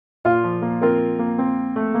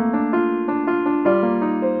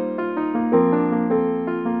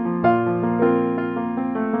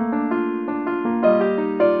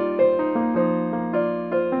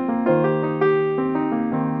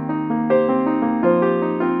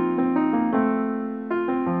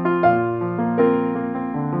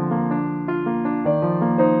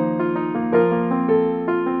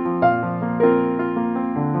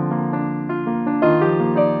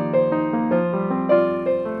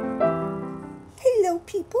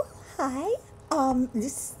Hi,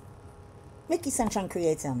 this MikiSunshine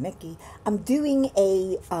creates on Mickey. I'm doing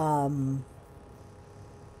a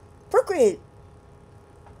Procreate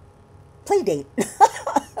play date.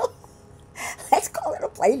 Let's call it a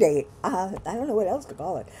play date. I don't know what else to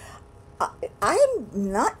call it. I, I'm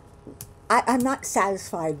not. I'm not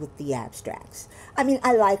satisfied with the abstracts. I mean,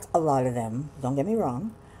 I like a lot of them. Don't get me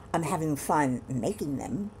wrong. I'm having fun making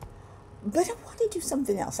them, but I want to do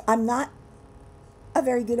something else. I'm not a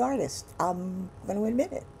very good artist. I'm going to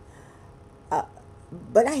admit it. Uh,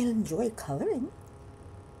 but I enjoy coloring.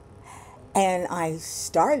 And I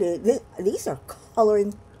started, these are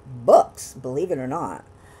coloring books, believe it or not.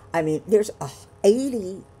 I mean, there's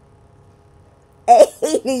 80,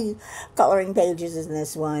 80 coloring pages in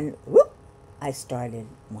this one. Whoop, I started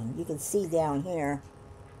one. You can see down here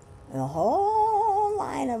a whole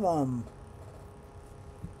line of them.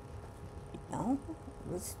 You know,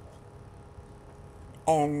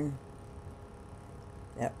 and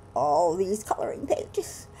all these coloring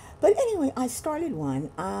pages. But anyway, I started one.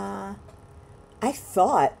 I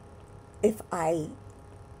thought if I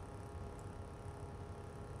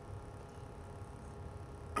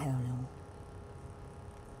don't know.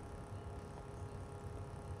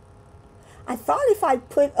 I thought if I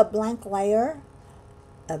put a blank layer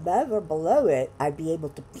above or below it, I'd be able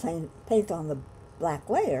to paint on the black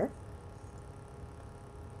layer,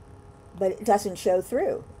 but it doesn't show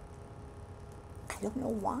through. I don't know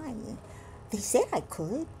why. They said I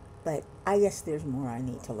could, but I guess there's more I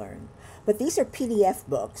need to learn. But these are PDF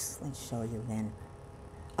books. Let's show you then.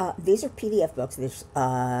 These are PDF books. There's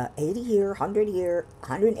 80 here, 100 here,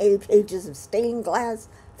 180 pages of stained glass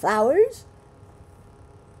flowers.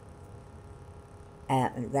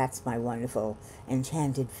 And that's my wonderful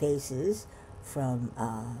Enchanted Faces from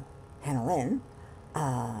Hannah Lynn.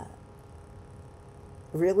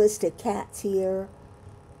 Realistic cats here.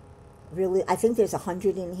 Really, I think there's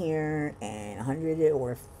 100 in here, and 100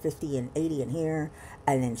 or 50 and 80 in here.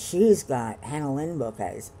 And then she's got, Hannah Lynn book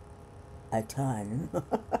has a ton.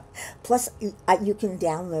 Plus, you can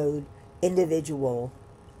download individual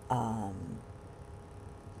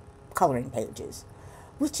coloring pages,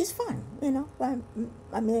 which is fun, you know.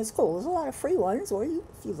 I mean, it's cool. There's a lot of free ones, or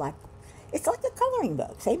if you like, it's like a coloring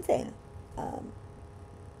book, same thing.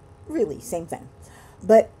 Really, same thing.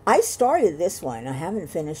 But I started this one. I haven't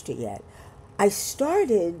finished it yet. I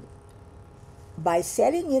started by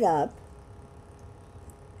setting it up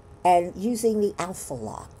and using the alpha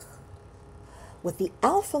lock. What the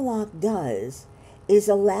alpha lock does is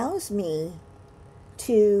allows me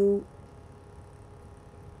to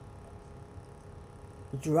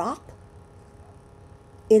drop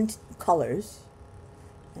into colors.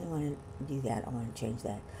 I don't want to do that. I want to change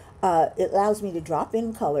that. It allows me to drop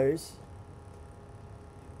in colors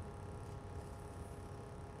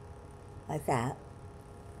like that.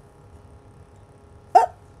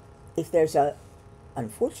 Oh, if there's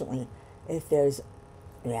unfortunately, if there's,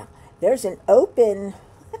 yeah, there's an open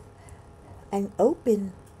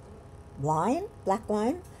line, black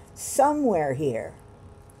line, somewhere here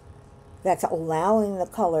that's allowing the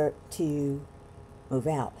color to move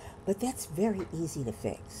out. But that's very easy to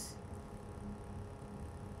fix.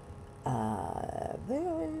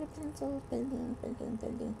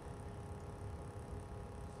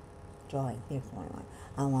 Drawing. Here's one.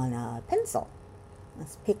 I want a pencil.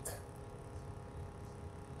 Let's pick.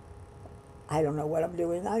 I don't know what I'm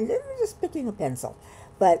doing. I'm just picking a pencil.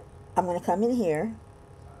 But I'm going to come in here.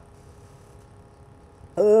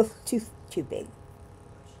 Oh, too big.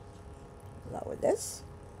 Lower this.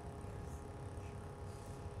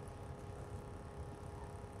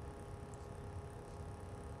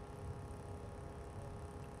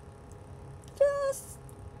 Just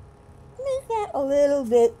make that a little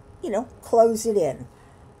bit, you know, close it in.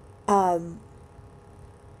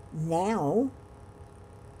 Now,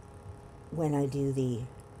 when I do the,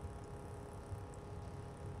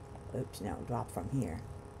 oops, no, drop from here.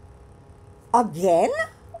 Again?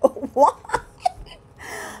 What?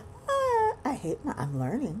 I hate I'm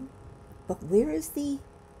learning. But where is the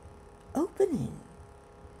opening?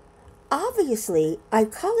 Obviously, I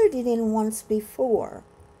colored it in once before.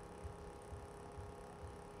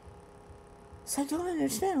 So I don't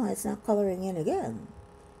understand why it's not coloring in again.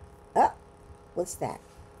 Oh, what's that?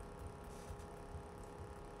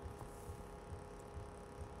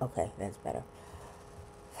 Okay, that's better.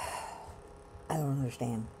 I don't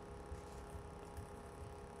understand.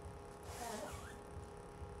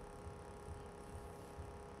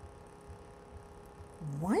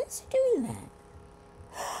 Why is it doing that?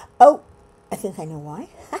 Oh, I think I know why.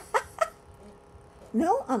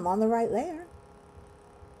 No, I'm on the right layer.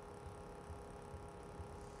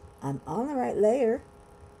 I'm on the right layer.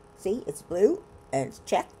 See, it's blue and it's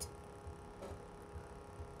checked.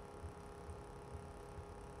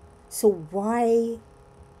 So why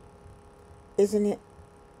isn't it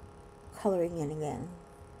coloring in again?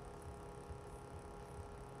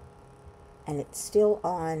 And it's still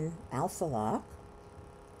on alpha lock.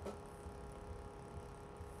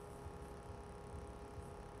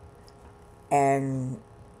 And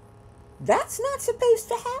that's not supposed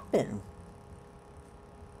to happen.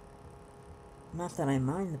 Not that I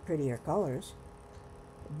mind the prettier colors,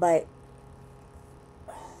 but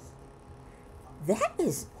that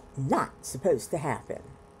is not supposed to happen.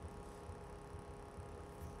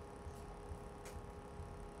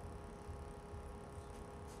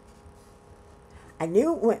 I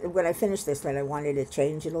knew when I finished this that I wanted to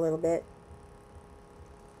change it a little bit,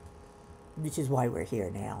 which is why we're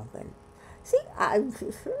here now. But see, I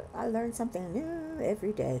learn something new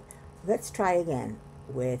every day. Let's try again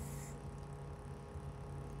with,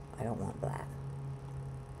 I don't want black.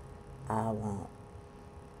 I want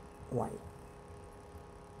white.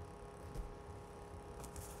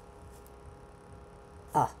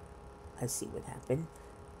 Ah, I see what happened.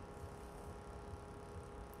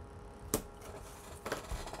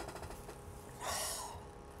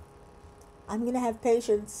 I'm going to have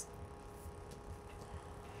patience.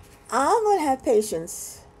 I'm going to have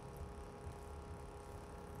patience.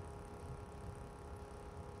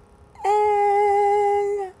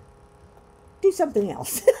 And do something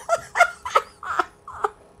else.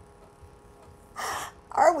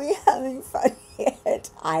 Are we having fun yet?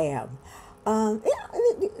 I am. Yeah,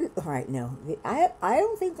 all right, no. I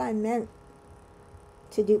don't think I meant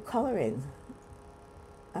to do coloring.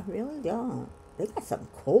 I really don't. They got some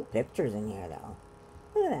cool pictures in here, though.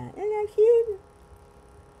 Look at that. Isn't that cute?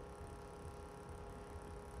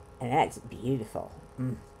 And that's beautiful.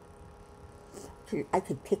 I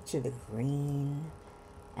could picture the green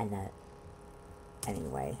and the...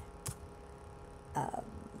 Anyway.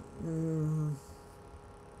 I'm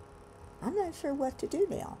not sure what to do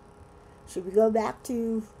now. Should we go back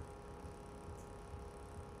to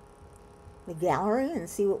the gallery and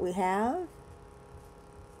see what we have?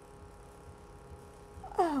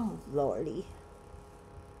 Oh, Lordy.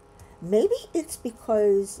 Maybe it's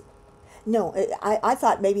because... No, I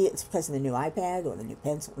thought maybe it's because of the new iPad or the new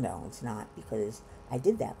pencil. No, it's not, because I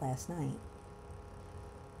did that last night.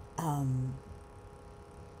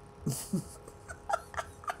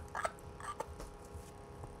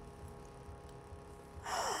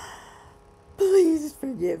 Please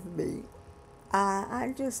forgive me.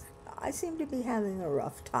 I seem to be having a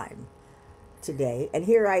rough time today. And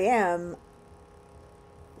here I am.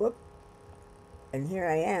 Whoop. And here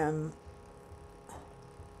I am.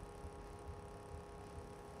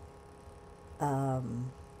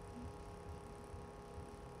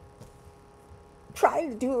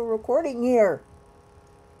 Trying to do a recording here.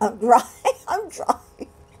 I'm trying. I'm trying.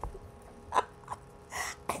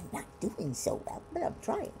 I'm not doing so well, but I'm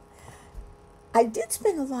trying. I did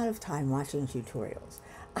spend a lot of time watching tutorials.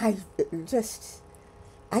 I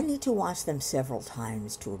need to watch them several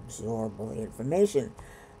times to absorb all the information.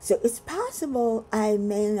 So it's possible I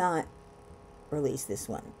may not release this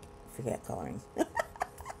one. Forget coloring.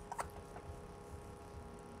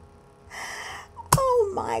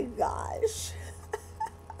 Oh my gosh.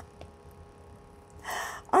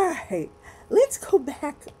 All right, let's go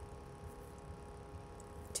back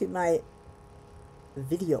to my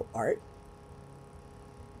video art.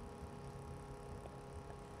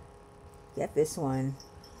 Get this one.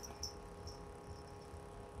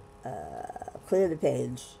 Clear the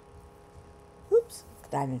page. Oops,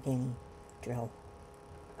 diamond painting drill.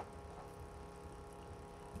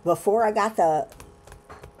 Before I got the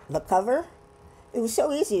cover, it was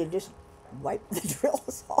so easy to just wipe the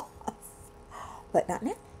drills off. But not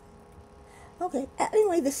now. Okay,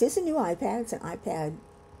 anyway, this is a new iPad. It's an iPad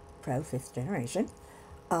Pro 5th generation.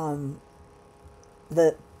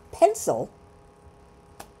 The pencil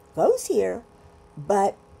goes here,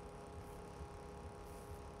 but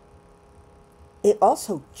it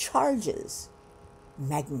also charges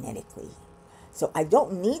magnetically. So I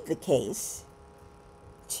don't need the case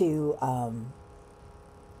to,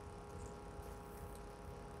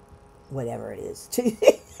 whatever it is, to...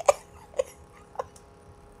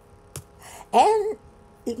 And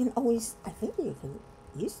you can always, I think you can,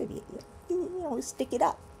 used to be, you can always stick it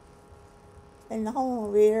up in the hole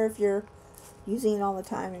over here if you're using it all the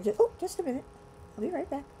time. And just, oh, just a minute, I'll be right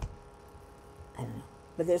back. I don't know.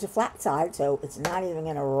 But there's a flat side, so it's not even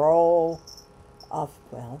going to roll off.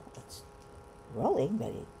 Well, it's rolling, but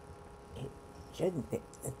it shouldn't be.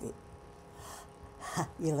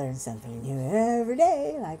 You learn something new every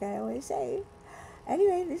day, like I always say.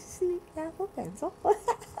 Anyway, this is the Apple Pencil.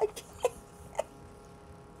 Okay.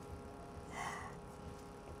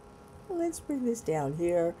 Let's bring this down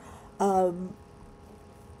here. Um,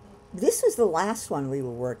 this was the last one we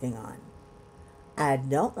were working on. I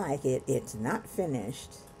don't like it. It's not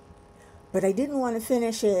finished. But I didn't want to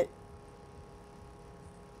finish it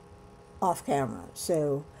off camera.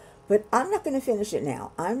 So, but I'm not going to finish it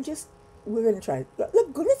now. We're going to try.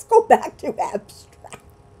 Look, let's go back to abstract.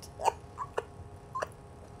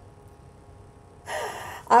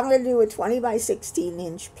 I'm going to do a 20 by 16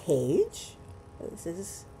 inch page. This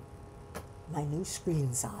is my new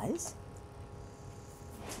screen size.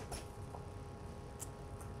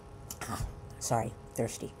 Sorry,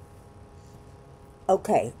 thirsty.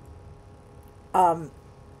 Okay. I'll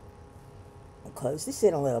close this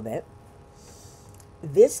in a little bit.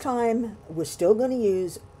 This time, we're still going to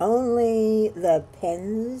use only the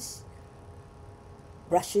pens,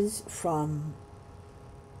 brushes from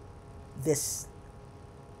this,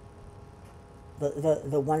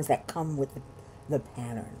 the ones that come with the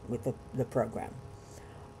pattern, with the program.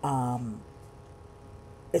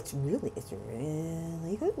 It's really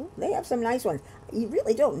cool. They have some nice ones. You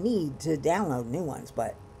really don't need to download new ones,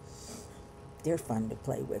 but they're fun to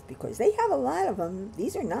play with because they have a lot of them.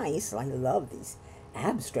 These are nice. I love these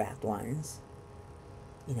abstract ones.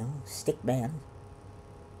 You know, stick man.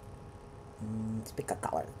 Let's pick a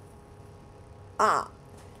color.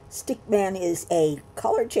 Stick man is a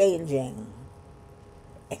color changing.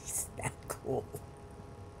 It's that cool.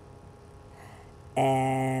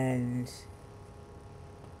 And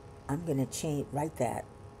I'm going to write that.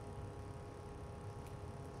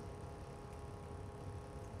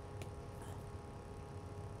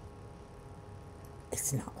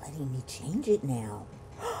 It's not letting me change it now.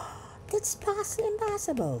 That's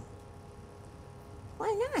impossible.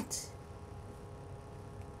 Why not?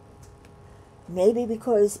 Maybe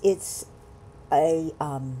because it's a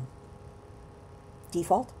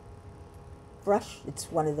default brush. It's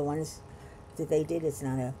one of the ones that they did. It's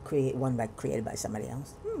not a created by somebody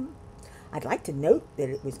else. I'd like to note that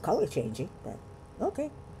it was color changing, but okay.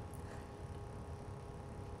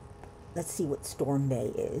 Let's see what Storm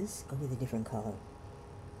Bay is. Go with a different color.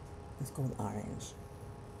 Let's go with orange.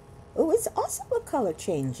 Oh, it's also a color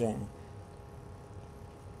changing.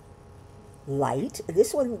 Light.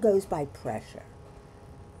 This one goes by pressure.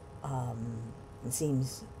 It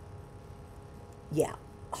seems, yeah,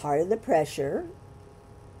 harder the pressure.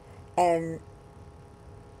 And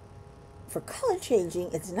for color changing,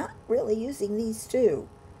 it's not really using these two.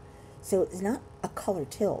 So it's not a color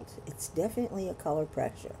tilt. It's definitely a color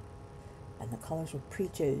pressure. And the colors were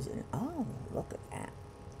pre-chosen. Oh, look at that.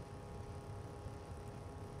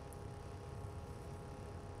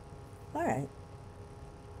 All right.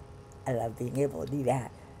 I love being able to do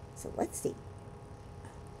that. So let's see.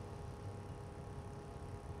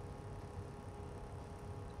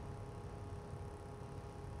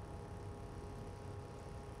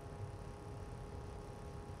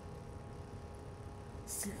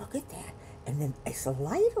 See, look at that. And then it's the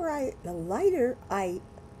lighter I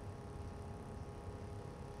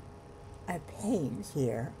paint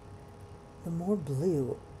here, the more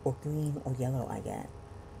blue or green or yellow I get.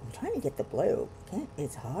 I'm trying to get the blue.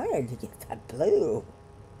 It's hard to get that blue.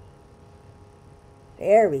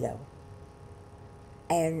 There we go.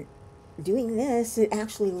 And doing this, it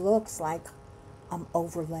actually looks like I'm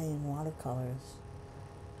overlaying watercolors.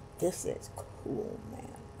 This is cool,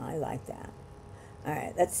 man. I like that. All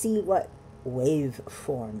right, let's see what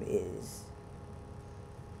waveform is.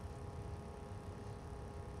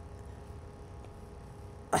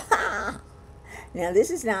 Now,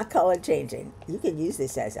 this is not color changing. You can use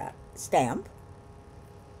this as a stamp.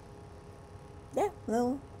 Yeah,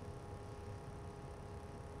 well,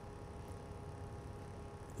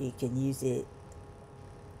 you can use it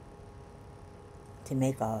to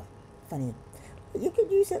make a funny. You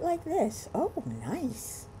could use it like this. Oh,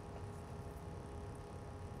 nice.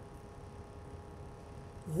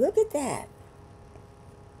 Look at that.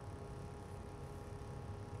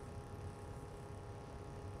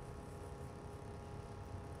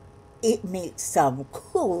 It makes some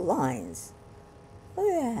cool lines.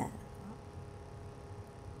 Look at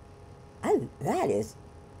that. That is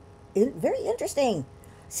very interesting.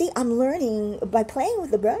 See, I'm learning by playing with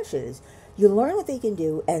the brushes. You learn what they can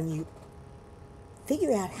do and you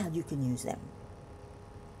figure out how you can use them.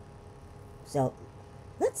 So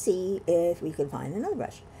let's see if we can find another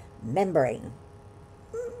brush. Membrane.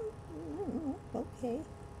 Okay,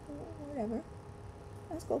 whatever.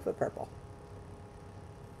 Let's go for purple.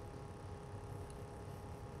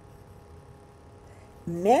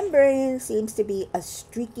 Membrane seems to be a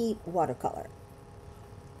streaky watercolor,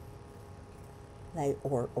 like,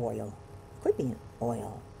 or oil. Could be an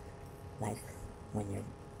oil, like when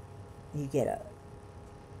you get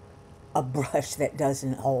a brush that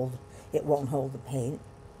doesn't hold, it won't hold the paint.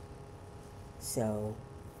 So,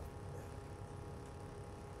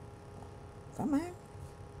 come on.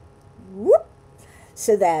 Whoop!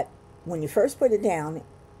 So that when you first put it down,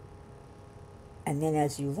 and then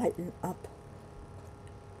as you lighten up,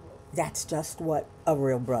 that's just what a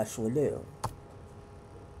real brush will do.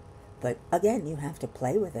 But again, you have to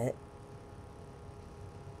play with it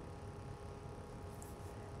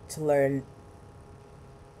to learn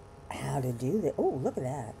how to do that. Oh, look at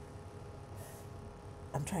that.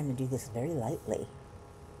 I'm trying to do this very lightly.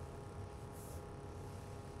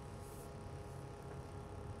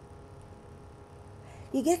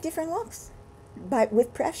 You get different looks, but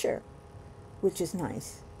with pressure, which is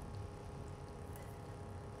nice.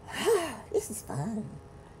 This is fun.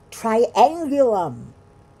 Triangulum.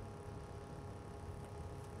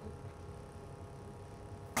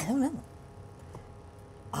 I don't know.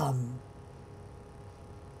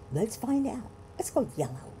 Let's find out. Let's go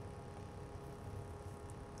yellow.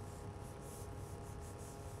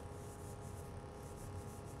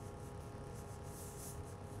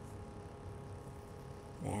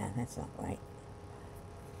 Nah, that's not right.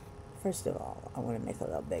 First of all, I want to make it a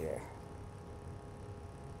little bigger.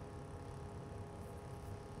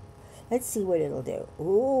 Let's see what it'll do.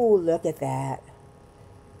 Ooh, look at that.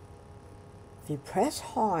 If you press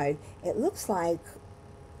hard, it looks like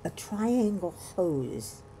a triangle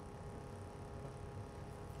hose.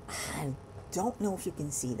 I don't know if you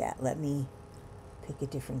can see that. Let me pick a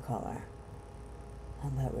different color. How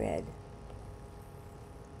about red?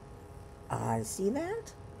 See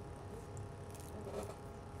that?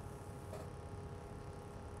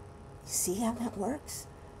 See how that works?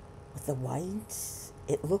 With the whites,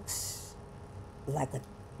 it looks like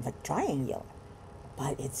triangular,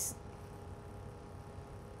 but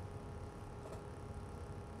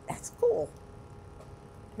that's cool.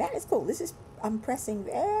 That is cool. I'm pressing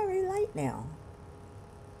very light now.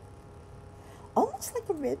 Almost like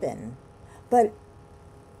a ribbon, but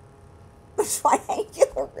a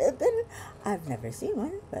triangular ribbon? I've never seen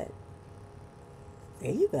one, but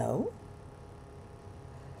there you go.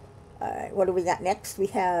 All right, what do we got next? We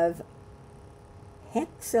have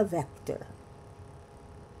hexavector.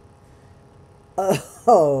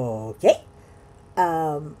 Okay.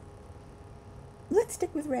 Let's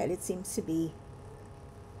stick with red. It seems to be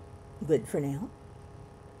good for now.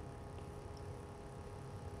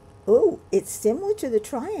 Oh, it's similar to the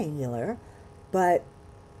triangular, but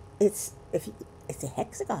it's a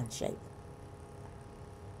hexagon shape.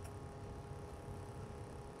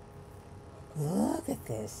 Look at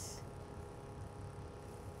this.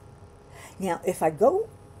 Now, if I go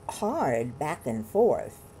hard back and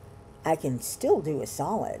forth, I can still do a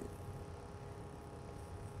solid.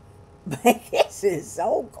 But this is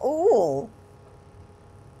so cool.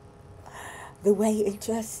 The way it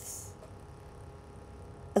looks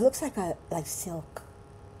like silk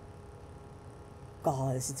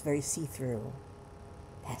gauze. It's very see-through,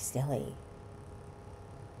 pastel-y.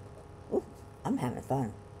 Ooh, I'm having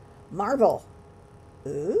fun. Marble.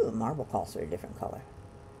 Ooh, marble calls for a different color.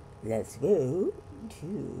 Let's go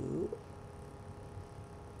to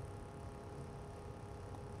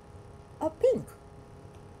a pink.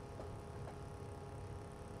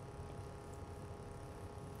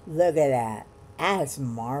 Look at that. That's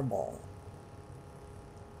marble.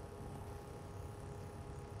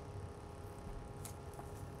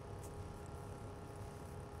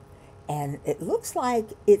 And it looks like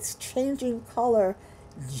it's changing color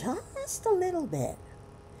just a little bit.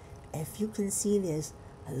 If you can see, there's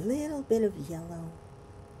a little bit of yellow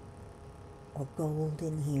or gold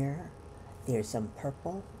in here. There's some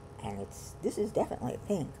purple, and this is definitely a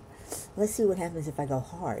pink. Let's see what happens if I go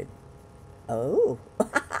hard. Oh,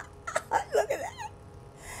 look at that.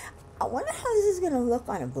 I wonder how this is going to look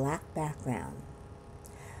on a black background.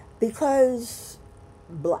 Because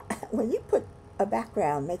when you put a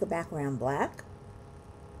background, make a background black,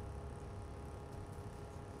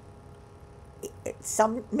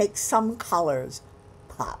 make some colors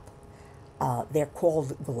pop. They're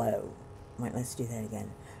called glow. Wait, let's do that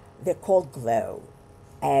again. They're called glow.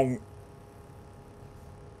 And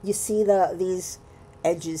you see these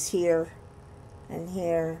edges here and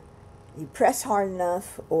here. You press hard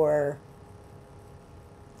enough or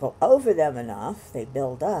go over them enough, they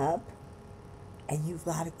build up, and you've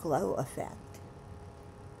got a glow effect.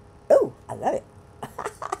 Oh, I love it.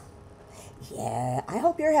 Yeah, I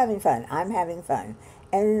hope you're having fun. I'm having fun.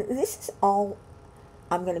 And this is all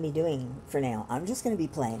I'm going to be doing for now. I'm just going to be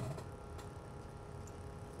playing.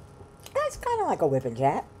 It's kind of like a whip and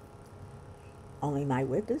chat. Only my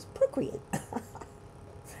whip is Procreate.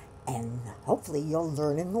 And hopefully you're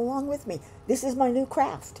learning along with me. This is my new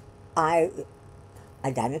craft. I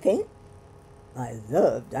diamond paint. I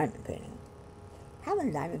love diamond painting.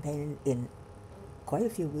 Haven't diamond painted in quite a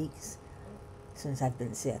few weeks since I've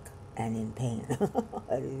been sick and in pain.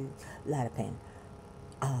 A lot of pain.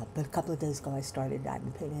 But a couple of days ago I started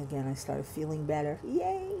diamond painting again. I started feeling better.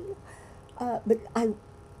 Yay!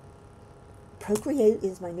 Procreate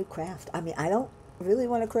is my new craft. I mean, I don't really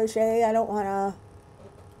want to crochet. I don't want to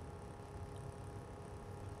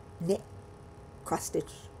knit, cross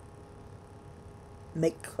stitch,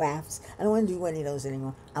 make crafts. I don't want to do any of those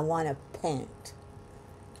anymore. I want to paint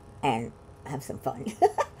and have some fun.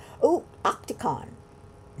 Oh, Octacon.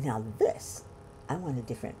 Now this, I want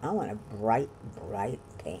a bright, bright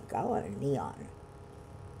pink. I want a neon.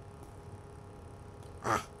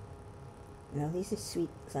 No, these are sweet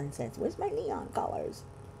sunsets. Where's my neon colors?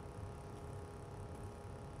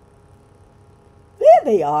 There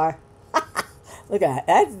they are. Look at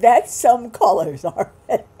that. That's some colors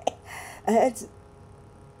already. That's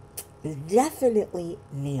definitely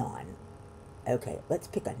neon. Okay, let's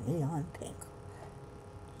pick a neon pink.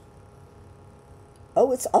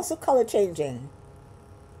 Oh, it's also color changing.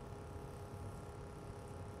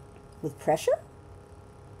 With pressure?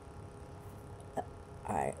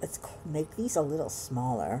 Alright, let's make these a little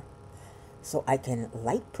smaller so I can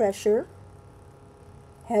light pressure,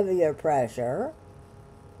 heavier pressure,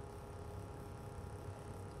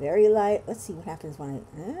 very light. Let's see what happens when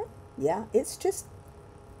I, yeah, it's just,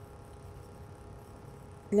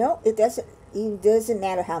 no, it doesn't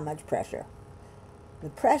matter how much pressure. The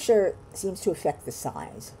pressure seems to affect the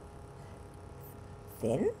size.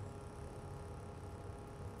 Thin,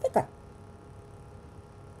 thicker.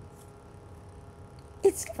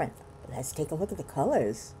 It's different. Let's take a look at the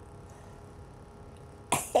colors.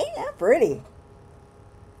 Ain't that pretty?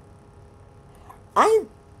 I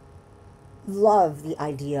love the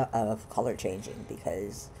idea of color changing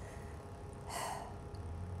because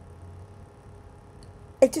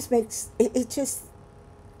it just makes it just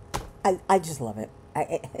I just love it.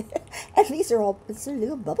 And these are all, it's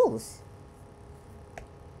little bubbles.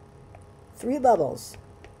 3 bubbles.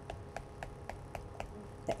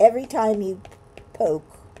 Every time you poke,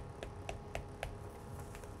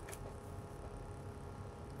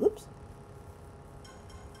 whoops,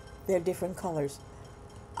 they're different colors.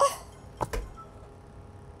 Oh.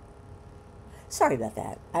 Sorry about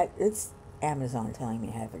that. It's Amazon telling me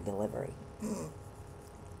I have a delivery.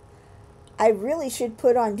 I really should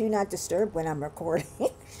put on Do Not Disturb when I'm recording,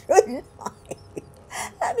 shouldn't I?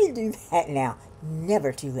 Let me do that now.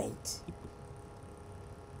 Never too late.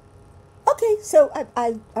 Okay, so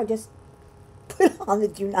I just put on the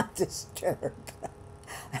Do Not Disturb.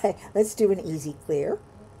 Let's do an easy clear.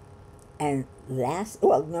 And last,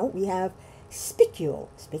 well, no, we have Spicule.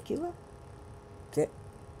 Spicula?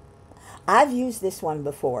 I've used this one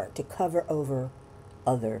before to cover over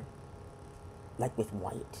other, like with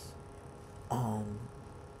white.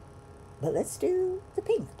 But let's do the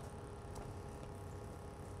pink.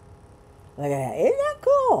 Look at that. Isn't that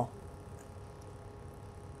cool?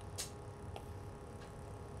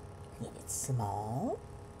 It's small.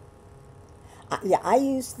 Yeah, I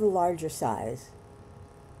used the larger size.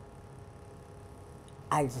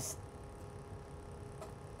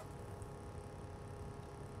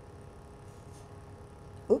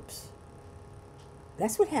 Oops.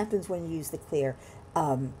 That's what happens when you use the clear.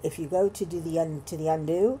 If you go to do the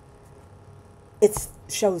undo, it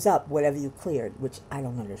shows up whatever you cleared, which I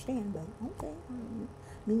don't understand, but okay. I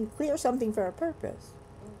mean, you clear something for a purpose.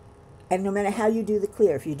 And no matter how you do the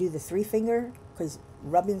clear, if you do the 3-finger, because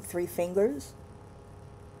rubbing 3 fingers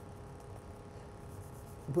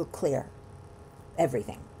will clear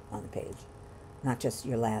everything on the page, not just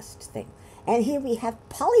your last thing. And here we have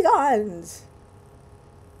polygons.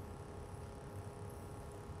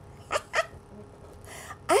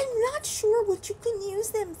 I'm not sure what you can use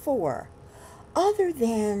them for, other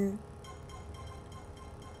than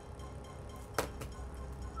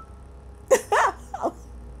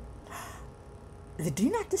the Do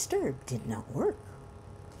Not Disturb did not work.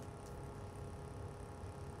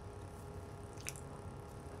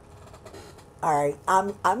 All right,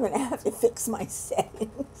 I'm gonna have to fix my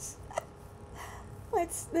settings.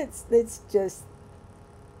 let's just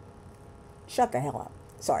shut the hell up.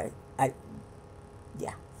 Sorry,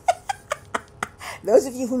 yeah. Those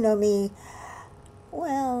of you who know me,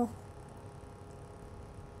 well,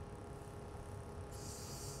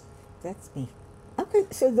 that's me. Okay,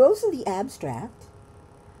 so those are the abstract.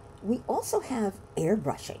 We also have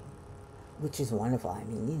airbrushing, which is wonderful. I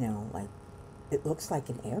mean, you know, like, it looks like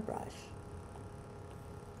an airbrush.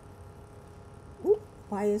 Ooh,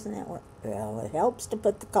 why isn't that what? Well, it helps to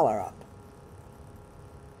put the color up.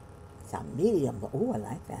 It's a medium. Oh, I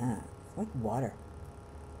like that. It's like water.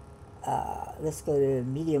 Let's go to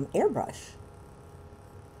medium airbrush.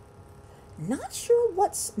 Not sure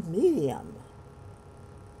what's medium.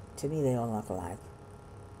 To me, they all look alike.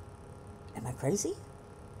 Am I crazy?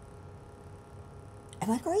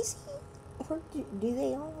 Am I crazy? Or do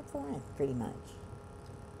they all look alike, pretty much?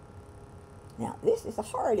 Now, this is a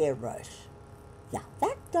hard airbrush. Yeah,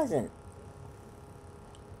 that doesn't...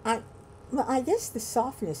 Well, I guess the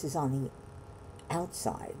softness is on the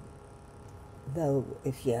outside. Though,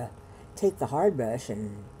 if you take the hard brush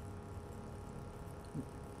and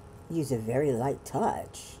use a very light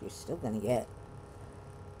touch, you're still going to get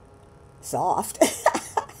soft.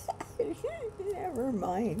 Never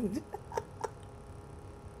mind.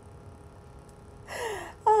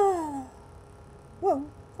 Whoa,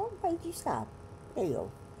 why did you stop? There you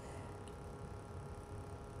go.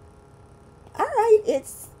 Alright,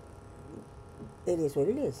 it is what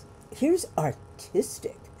it is. Here's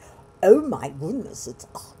artistic. Oh my goodness, it's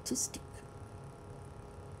artistic.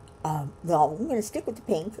 Well, I'm going to stick with the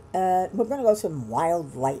pink. We're going to go some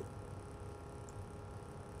wild light.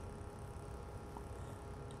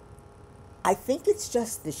 I think it's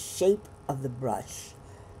just the shape of the brush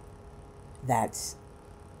that's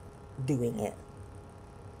doing it.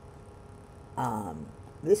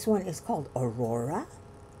 This one is called Aurora.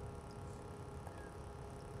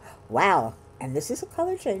 Wow, and this is a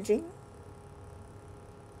color changing.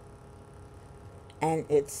 And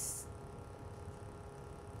it's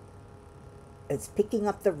picking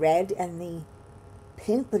up the red and the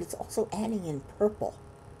pink, but it's also adding in purple.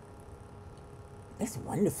 It's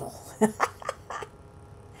wonderful.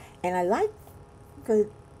 And I like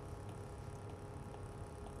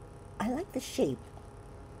the shape.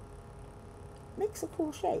 Makes a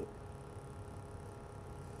cool shape.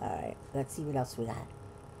 Alright, let's see what else we got.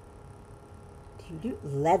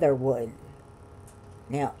 Leatherwood.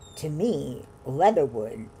 Now, to me,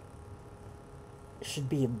 leatherwood should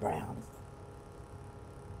be a brown.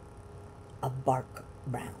 A bark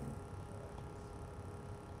brown.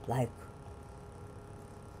 Like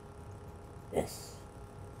this.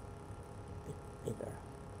 Bigger.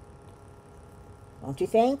 Don't you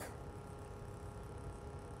think?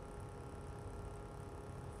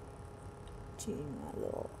 A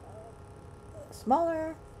little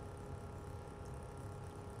smaller.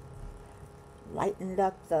 Lightened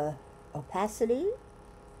up the opacity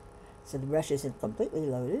so the brush isn't completely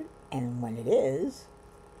loaded, and when it is,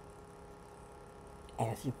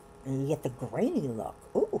 and if you get the grainy look,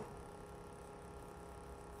 ooh.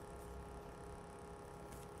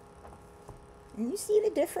 And you see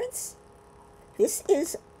the difference? This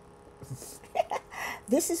is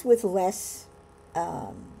this is with less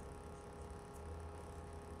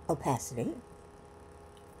opacity.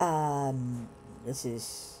 This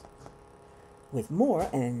is with more,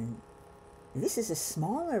 and this is a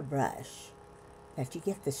smaller brush that you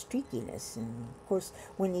get the streakiness. And of course,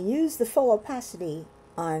 when you use the full opacity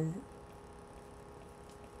on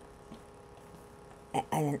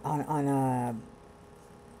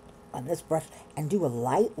this brush and do a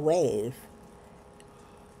light wave,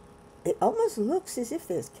 it almost looks as if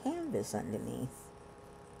there's canvas underneath.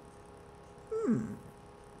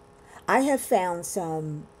 I have found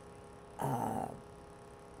some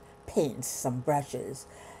paints, some brushes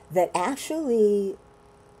that actually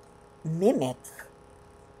mimic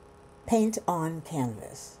paint on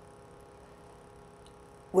canvas,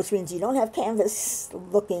 which means you don't have canvas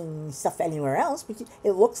looking stuff anywhere else, but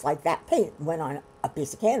it looks like that paint went on a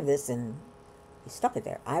piece of canvas and you stuck it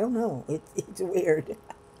there. I don't know. It's weird.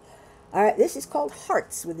 All right, this is called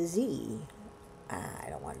Hearts with a Z. I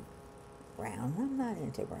don't want brown. I'm not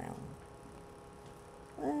into brown.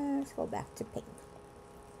 Let's go back to pink.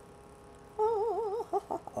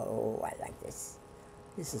 Oh, I like this.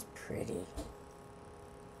 This is pretty.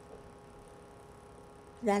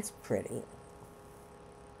 That's pretty.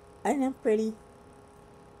 Isn't that pretty?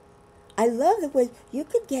 I love the way you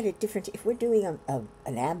could get it different. If we're doing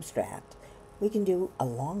an abstract, we can do a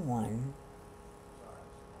long one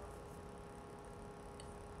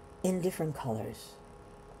in different colors.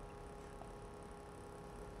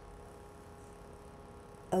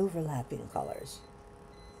 Overlapping colors.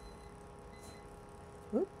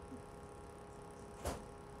 Whoop.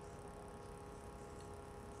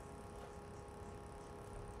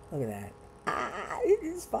 Look at that. It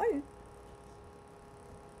is fun.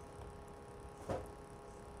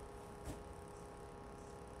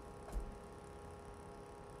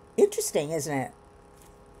 Interesting, isn't it?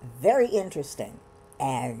 Very interesting.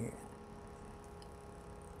 And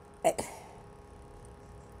I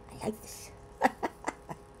like this.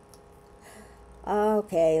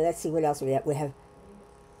 Okay, let's see what else we have. We have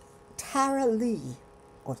Tara Lee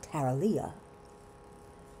or Tara Leah.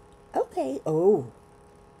 Okay. Oh,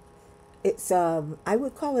 it's I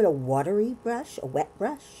would call it a watery brush, a wet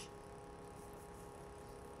brush.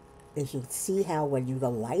 As you can see how when you go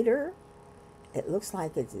lighter, it looks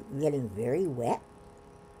like it's getting very wet.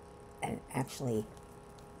 And actually,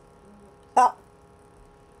 oh,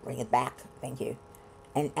 bring it back. Thank you.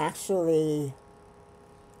 And actually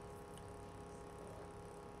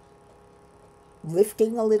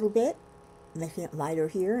lifting a little bit, making it lighter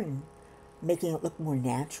here and making it look more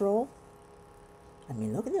natural. I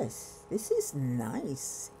mean, look at this. This is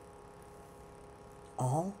nice.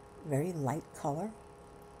 All very light color.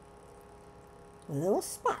 With little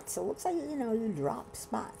spots. It looks like, you know, you drop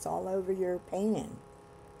spots all over your painting.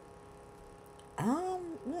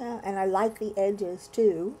 Yeah, and I like the edges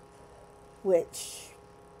too, which,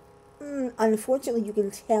 unfortunately, you can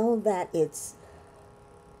tell that it's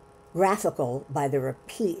graphical by the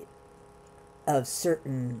repeat of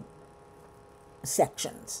certain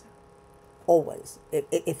sections. Always.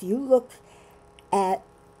 If you look at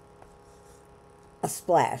a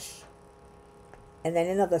splash, and then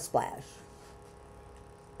another splash,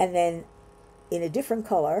 and then in a different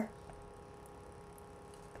color,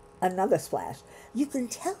 another splash, you can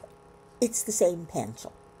tell it's the same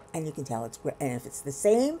pencil. And you can tell it's, and if it's the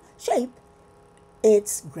same shape,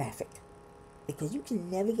 it's graphic. Because you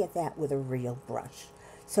can never get that with a real brush.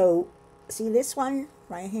 So, see this one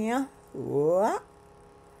right here? And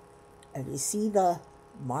you see the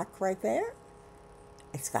mark right there?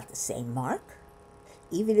 It's got the same mark.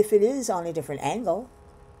 Even if it is on a different angle.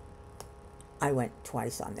 I went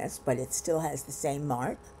twice on this, but it still has the same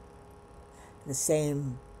mark. The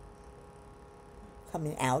same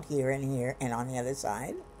coming out here and on the other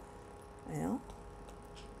side. You know?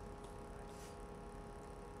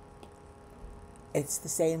 It's the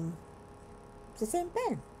same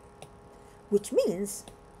pen. Which means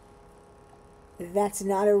that's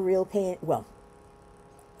not a real paint. Well,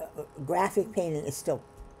 graphic painting is still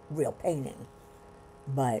real painting.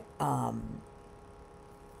 But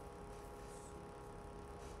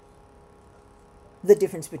the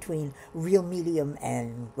difference between real medium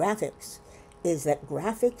and graphics is that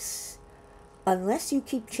graphics, unless you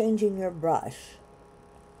keep changing your brush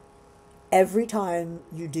every time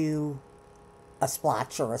you do a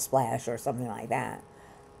splotch or a splash or something like that,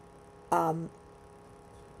 they're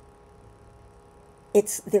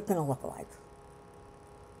going to look alike.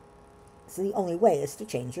 So the only way is to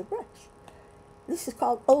change your brush. This is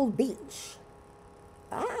called Old Beach.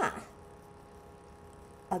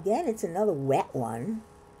 Again, it's another wet one.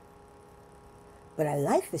 But I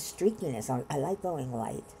like the streakiness. I like going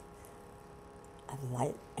light.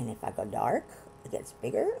 And if I go dark, it gets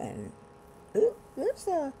bigger. And there's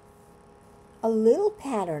a little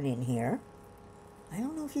pattern in here. I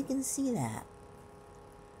don't know if you can see that.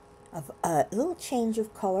 Of a little change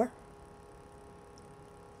of color.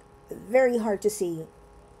 Very hard to see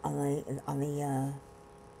on the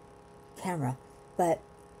camera, but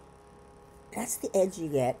that's the edge you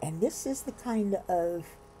get. And this is the kind of,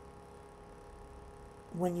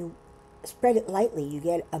 when you spread it lightly, you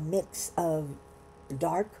get a mix of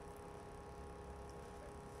dark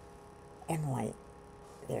and light.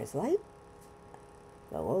 There's light,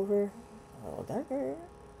 go over, a little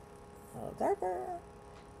darker,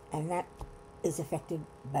 and that is affected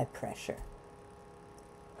by pressure.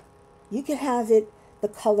 You can have it, the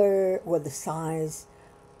color or the size,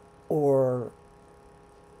 or,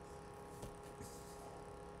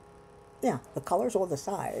 yeah, the colors or the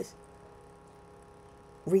size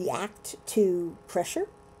react to pressure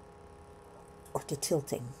or to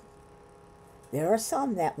tilting. There are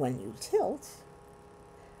some that when you tilt,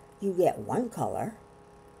 you get one color,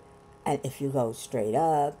 and if you go straight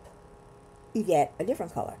up, you get a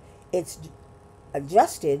different color. It's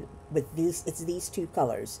adjusted with these two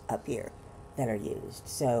colors up here that are used.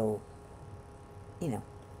 So, you know,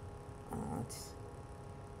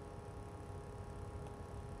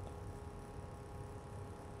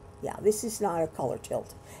 yeah, this is not a color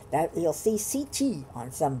tilt. That you'll see CT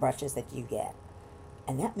on some brushes that you get,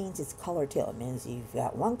 and that means it's color tilt. It means you've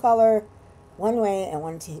got one color one way and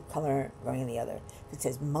one color going the other. If it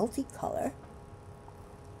says multicolor,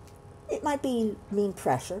 it might mean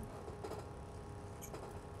pressure.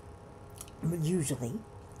 Usually,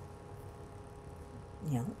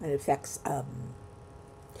 you know, it affects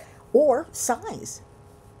or size.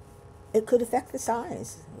 It could affect the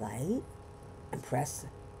size. Light and press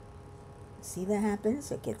See what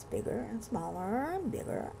happens? It gets bigger and smaller and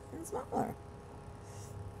bigger and smaller.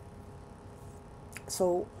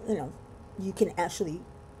 So, you can actually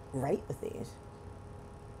write with these.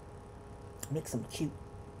 Make some cute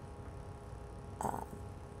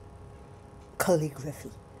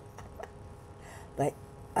calligraphy. But,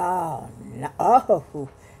 oh, no, oh,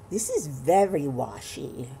 this is very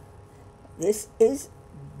washy. This is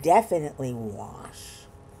definitely wash.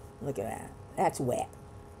 Look at that. That's wet.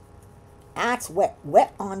 That's wet.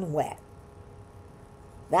 Wet on wet.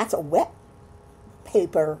 That's a wet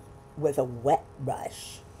paper with a wet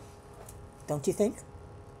brush. Don't you think?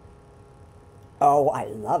 Oh, I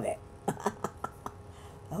love it.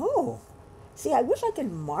 Oh, see, I wish I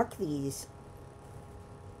could mark these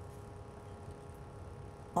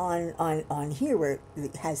on here where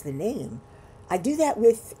it has the name. I do that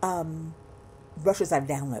with brushes I've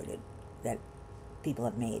downloaded that people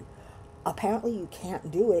have made. Apparently, you can't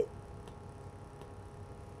do it.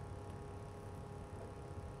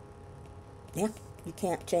 Yeah, you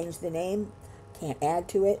can't change the name, can't add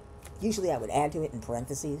to it. Usually I would add to it in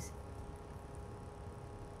parentheses.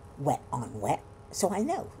 Wet on wet. So I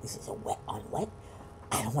know this is a wet on wet.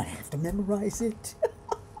 I don't want to have to memorize it.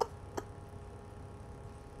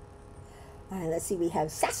 All right, let's see. We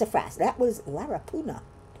have sassafras. That was Larapuna.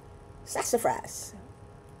 Sassafras.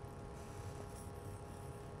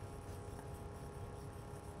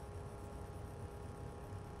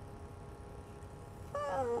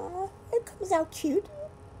 It comes out cute.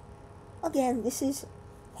 Again, this is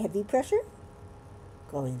heavy pressure.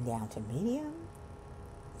 Going down to medium.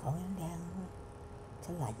 Going down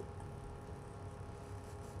to light.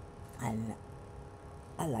 And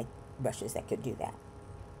I like brushes that could do that.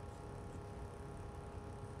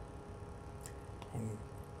 And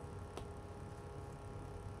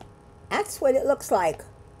that's what it looks like.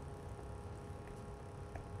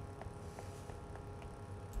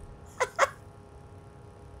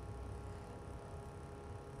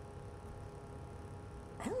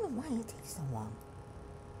 I don't know why it takes so long.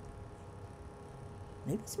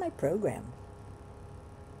 Maybe it's my program.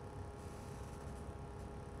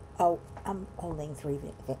 Oh, I'm holding three.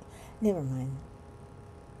 Never mind.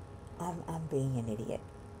 I'm being an idiot.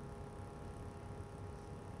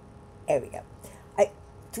 There we go.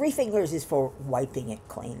 Three fingers is for wiping it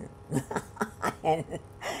clean. And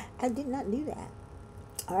I did not do that.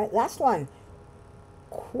 All right, last one.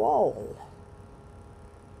 Quoll.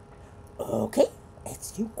 Okay,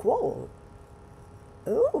 let's do quoll.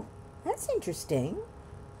 Oh, that's interesting.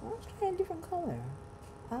 Let's try a different color.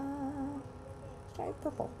 Let's try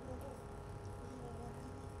purple.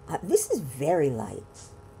 This is very light.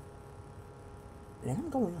 Then I'm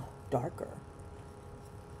going darker.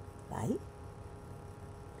 Light.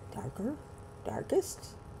 Darker.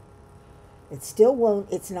 Darkest. It still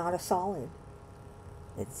won't, it's not a solid.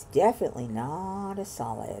 It's definitely not a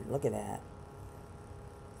solid. Look at that.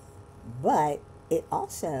 But it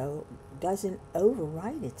also doesn't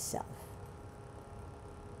overwrite itself.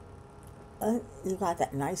 You got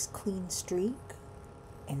that nice clean streak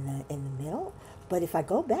in the middle. But if I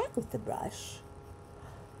go back with the brush,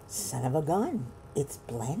 son of a gun, it's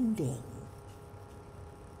blending.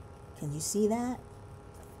 Can you see that?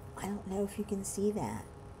 I don't know if you can see that.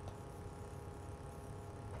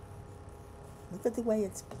 Look at the way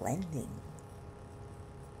it's blending.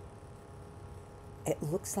 It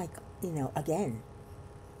looks like, again,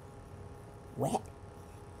 wet.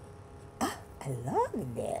 Ah, I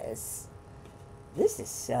love this. This is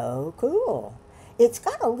so cool. It's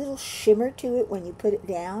got a little shimmer to it when you put it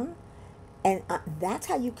down. And that's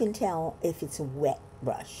how you can tell if it's a wet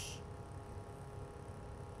brush.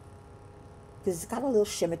 Because it's got a little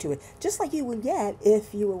shimmer to it. Just like you would get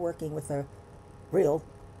if you were working with a real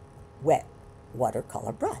wet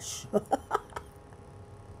watercolor brush.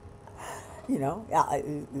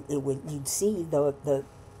 You'd see the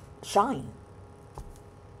shine.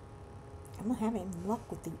 I'm not having luck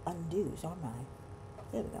with the undos, aren't I?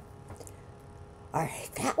 There we go. All right,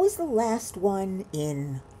 that was the last one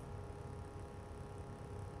in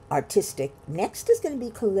artistic. Next is going to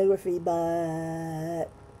be calligraphy, but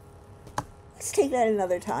let's take that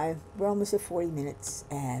another time. We're almost at 40 minutes,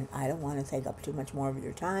 and I don't want to take up too much more of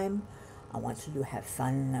your time. I want you to have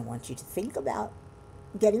fun. I want you to think about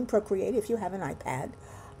getting Procreate if you have an iPad.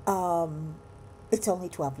 It's only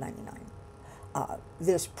 $12.99.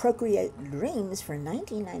 There's Procreate Dreams for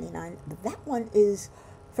 $19.99, but that one is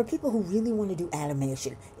for people who really want to do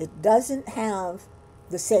animation. It doesn't have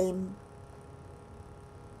the same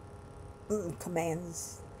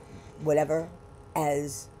commands, whatever,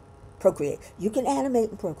 as Procreate. You can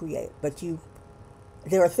animate in Procreate, but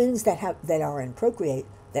there are things that are in Procreate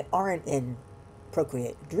that aren't in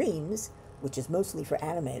Procreate Dreams, which is mostly for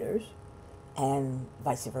animators, and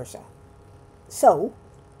vice versa. So,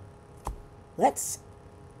 let's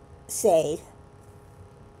say,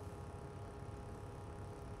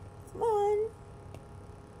 come on.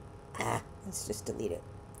 Let's just delete it.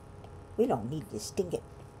 We don't need to stink it.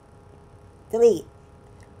 Delete.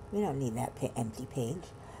 We don't need that empty page.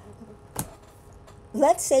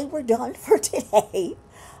 Let's say we're done for today.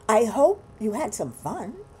 I hope you had some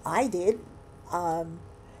fun. I did.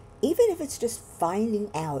 Even if it's just finding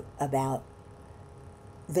out about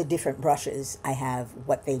the different brushes I have,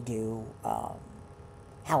 what they do,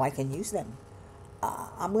 how I can use them.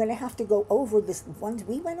 I'm going to have to go over the ones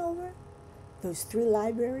we went over, those 3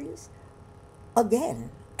 libraries,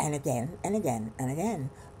 again and again and again and again,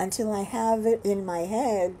 until I have it in my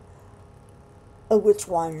head which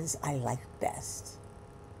ones I like best.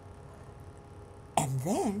 And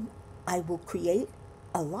then I will create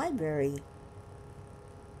a library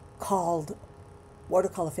called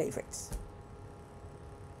Watercolor Favorites,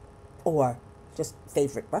 or just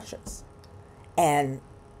favorite brushes. And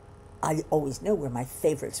I always know where my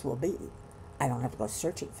favorites will be. I don't have to go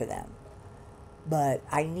searching for them. But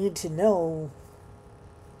I need to know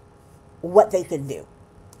what they can do.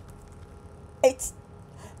 It's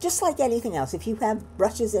just like anything else. If you have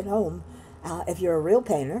brushes at home, if you're a real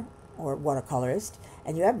painter or watercolorist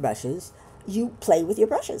and you have brushes, you play with your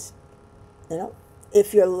brushes. You know,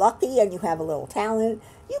 if you're lucky and you have a little talent,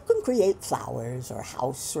 you can create flowers or a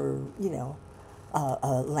house or, you know,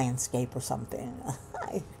 a landscape or something.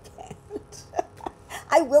 I can't.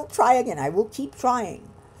 I will try again. I will keep trying.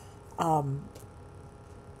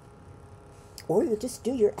 Or you just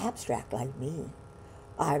do your abstract like me.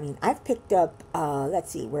 I mean, I've picked up,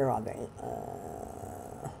 let's see, where are they?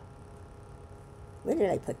 Where did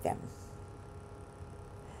I put them?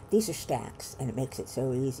 These are stacks, and it makes it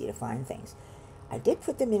so easy to find things. I did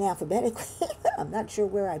put them in alphabetically. I'm not sure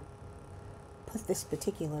where I put this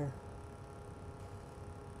particular...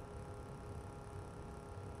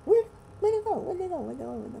 Where'd it go? Where'd it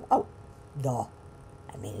go? Oh, duh.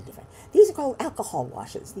 I made it different. These are called alcohol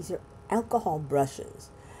washes. These are alcohol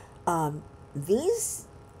brushes. These,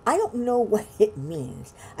 I don't know what it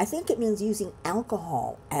means. I think it means using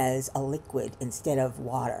alcohol as a liquid instead of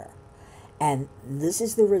water. And this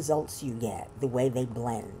is the results you get, the way they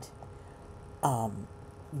blend.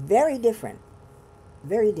 Very different.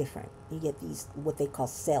 Very different. You get these, what they call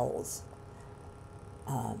cells,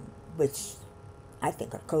 which I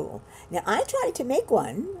think are cool. Now, I tried to make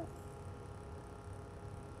one,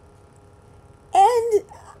 and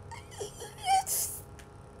it's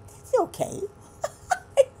okay.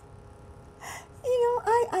 You know,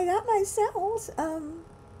 I got my cells,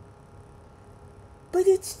 but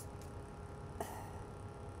it's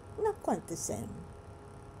not quite the same.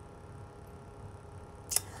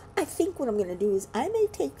 I think what I'm going to do is I may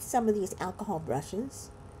take some of these alcohol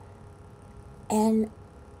brushes and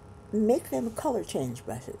make them color change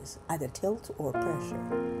brushes, either tilt or pressure.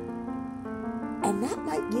 And that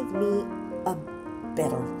might give me a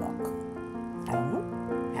better look. I don't know.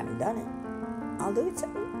 Haven't done it. I'll do it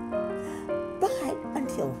soon. But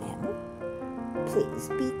until then, please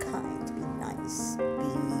be kind, be nice,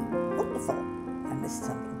 be wonderful. I missed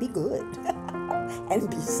something. Be good. And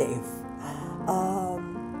be safe.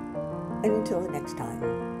 And until the next time,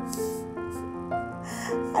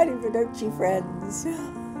 arrivederci, friends.